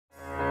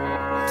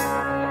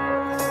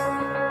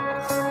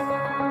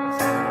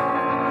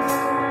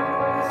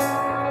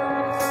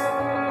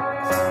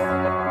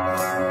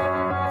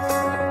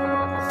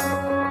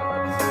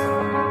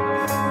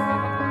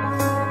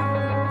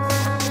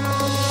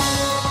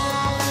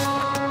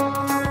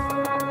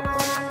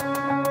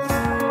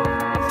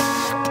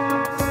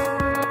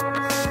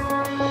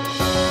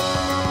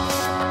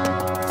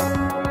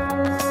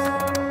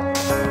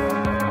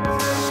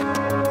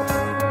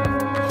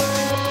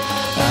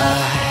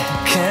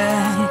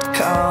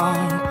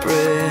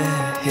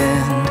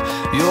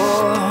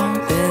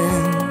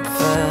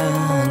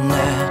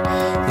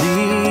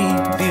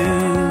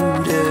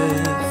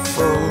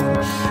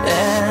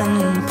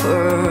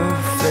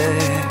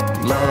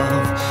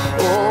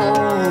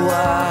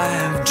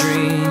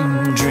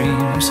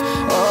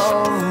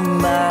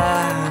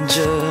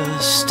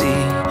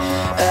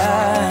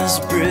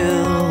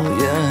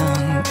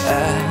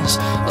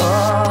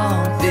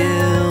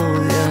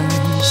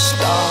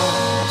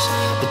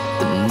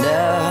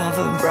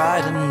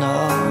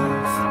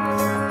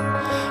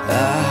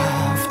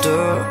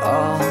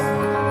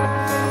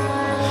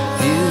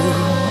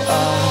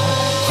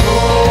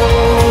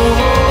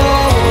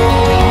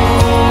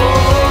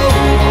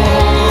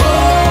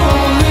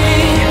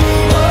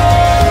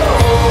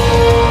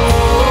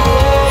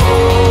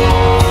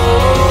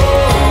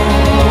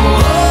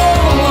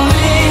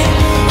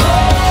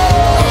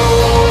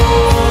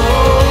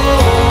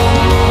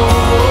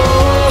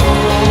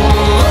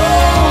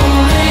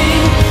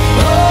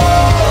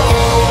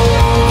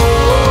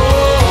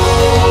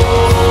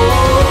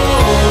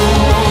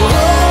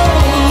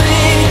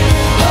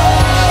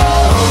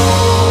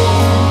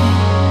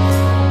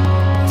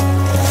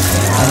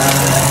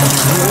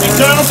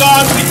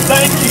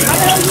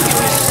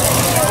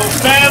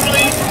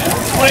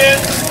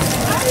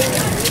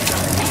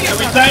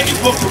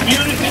for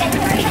community.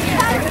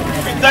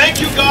 We thank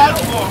you, God,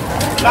 for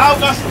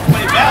allowing us to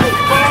play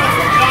basketball,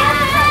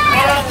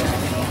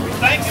 we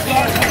thank you,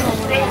 God, for new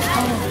friends.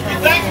 We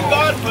thank you,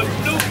 God, for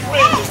new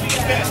friends we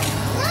met.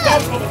 Come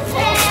from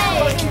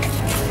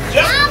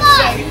just to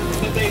say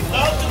that they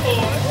love the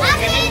Lord,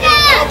 and in their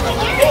love for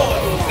the Lord,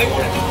 they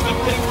want to do good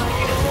things for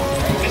you.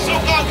 And so,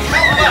 God,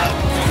 come up.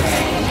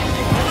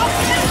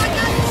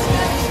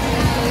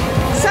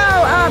 So,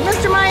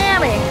 Mr.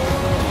 Miami.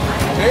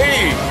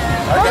 Hey!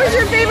 What was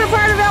your favorite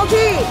part of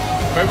LT?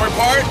 Favorite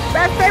part?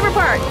 Best favorite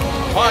part?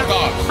 Hot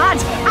dogs. Hot.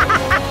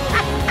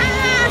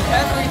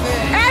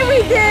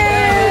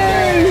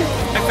 Everything.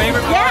 My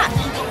favorite part? Yeah.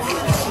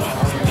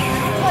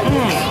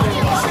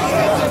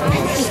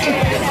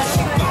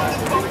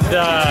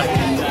 The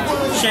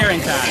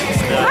sharing times,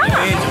 the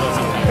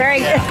evangelism. Very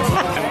good.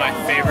 And my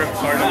favorite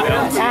part of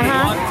LT.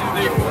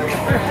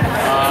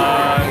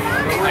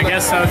 I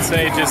guess I would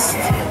say just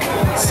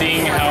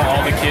seeing how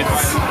all the kids,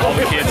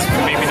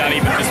 maybe not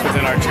even just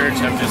within our church,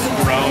 have just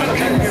grown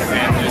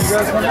and just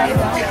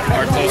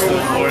are close to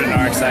the Lord and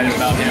are excited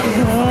about Him.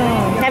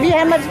 Have you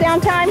had much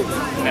downtime?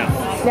 No.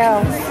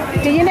 No.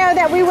 Do you know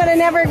that we would have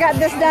never got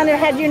this done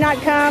had you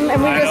not come,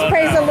 and we just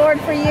praise the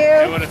Lord for you?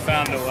 I would have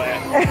found a way.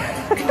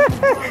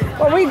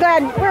 Well, we're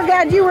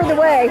glad you were the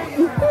way.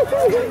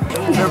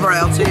 Remember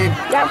LT?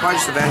 Yep. Probably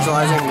just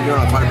evangelizing. We're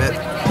doing it quite a bit.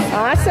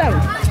 Awesome.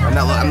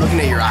 I'm looking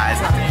at your eyes.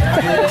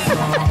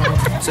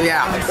 So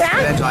yeah,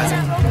 evangelizing.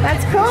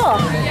 That's cool.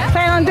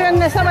 Plan on doing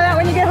some of that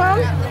when you get home?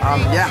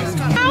 Yeah.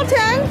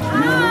 Alton.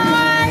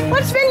 Hi.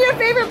 What's been your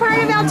favorite part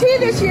of LT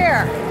this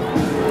year?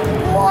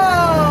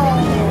 Whoa.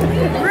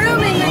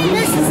 Rooming with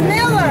Mrs.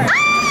 Miller.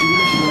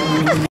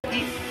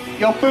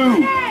 Your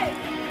food.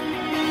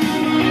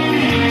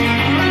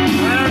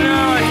 I don't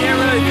know, I can't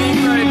really think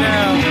right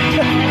now.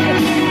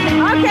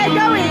 Okay,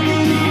 go eat.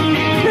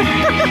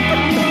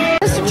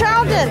 Mr.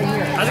 Charlton.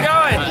 How's it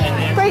going?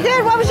 Pretty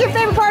good. What was your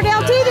favorite part of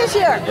LT this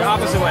year? The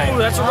opposite way. Ooh,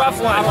 that's a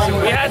rough one.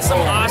 We had some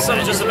awesome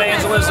just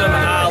evangelism,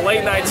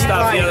 late night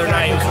stuff the other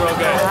night. It was real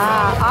good.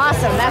 Ah,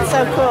 awesome. That's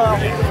so cool.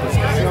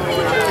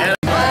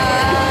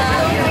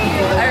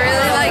 I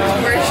really liked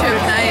worship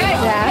night.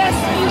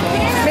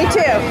 Yeah. Me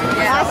too.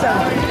 Yeah.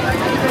 Awesome.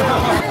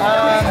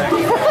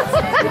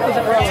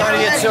 Trying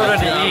to get children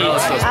to eat.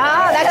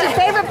 Ah, that's your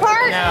favorite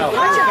part? No.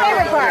 What's your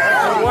favorite part?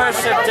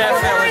 Worship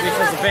definitely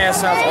because the band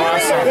sounds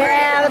awesome.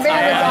 Yeah, the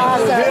band is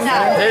awesome.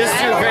 They just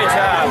do a great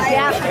job.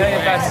 Yeah.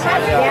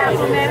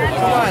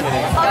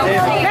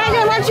 Yeah.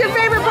 Megan, what's your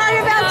favorite part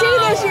of LT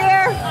this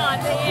year?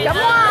 Come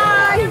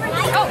on.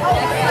 Oh,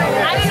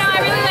 I don't know.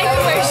 I really like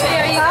the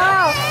worship.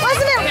 Oh,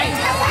 wasn't it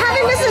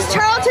having Mrs.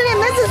 Charlton and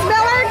Mrs.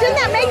 Miller? Didn't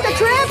that make the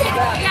trip?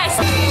 Yes.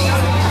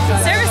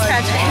 Service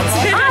projects.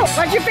 Oh,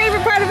 what's your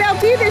favorite part of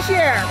LT this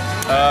year?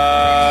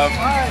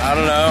 I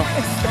don't know.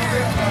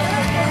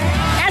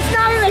 That's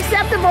not an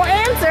acceptable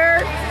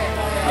answer.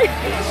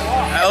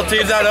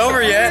 LT's not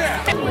over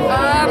yet.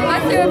 My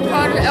favorite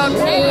part of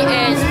LT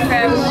is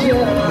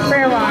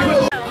Prayer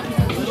walk.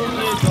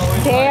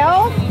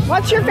 Dale,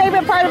 what's your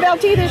favorite part of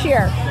LT this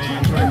year?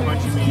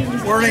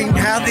 Learning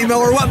Kathy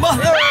Miller what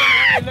month?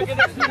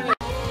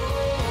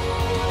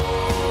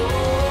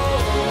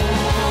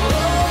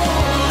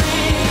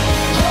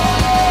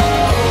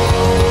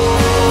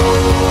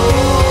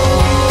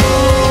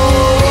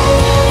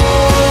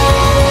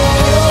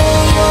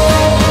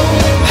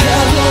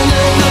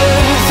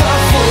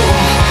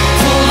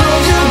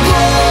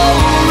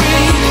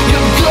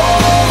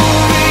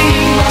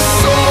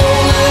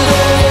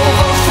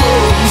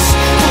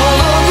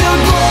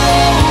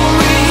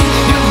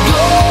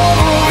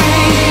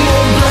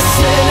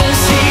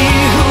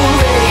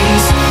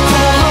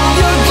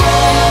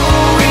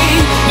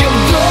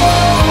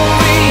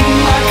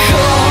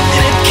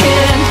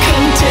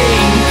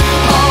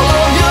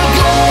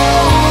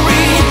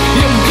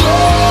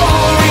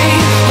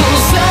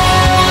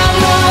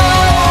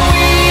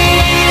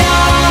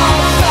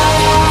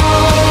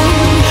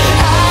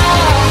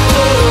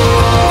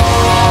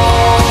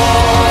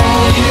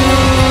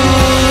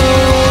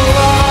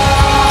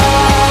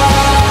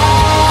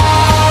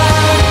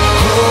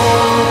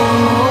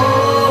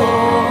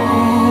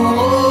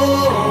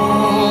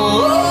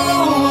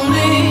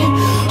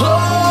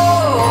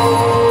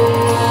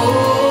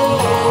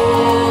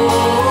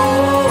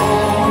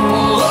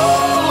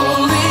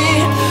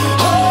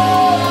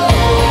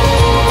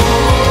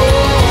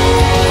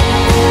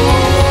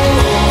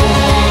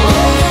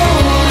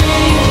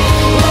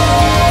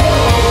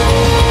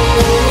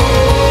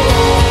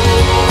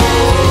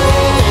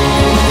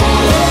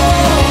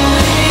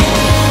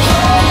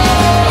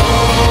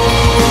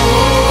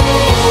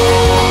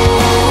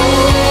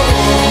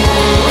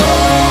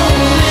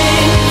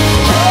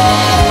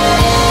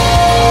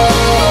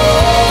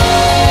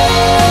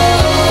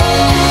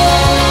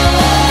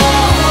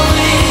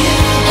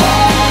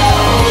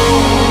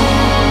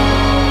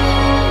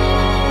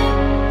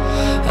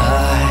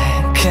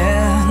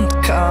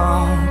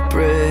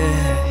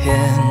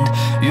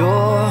 You're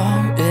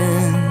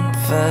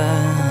infinitely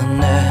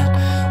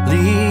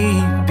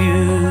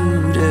beautiful.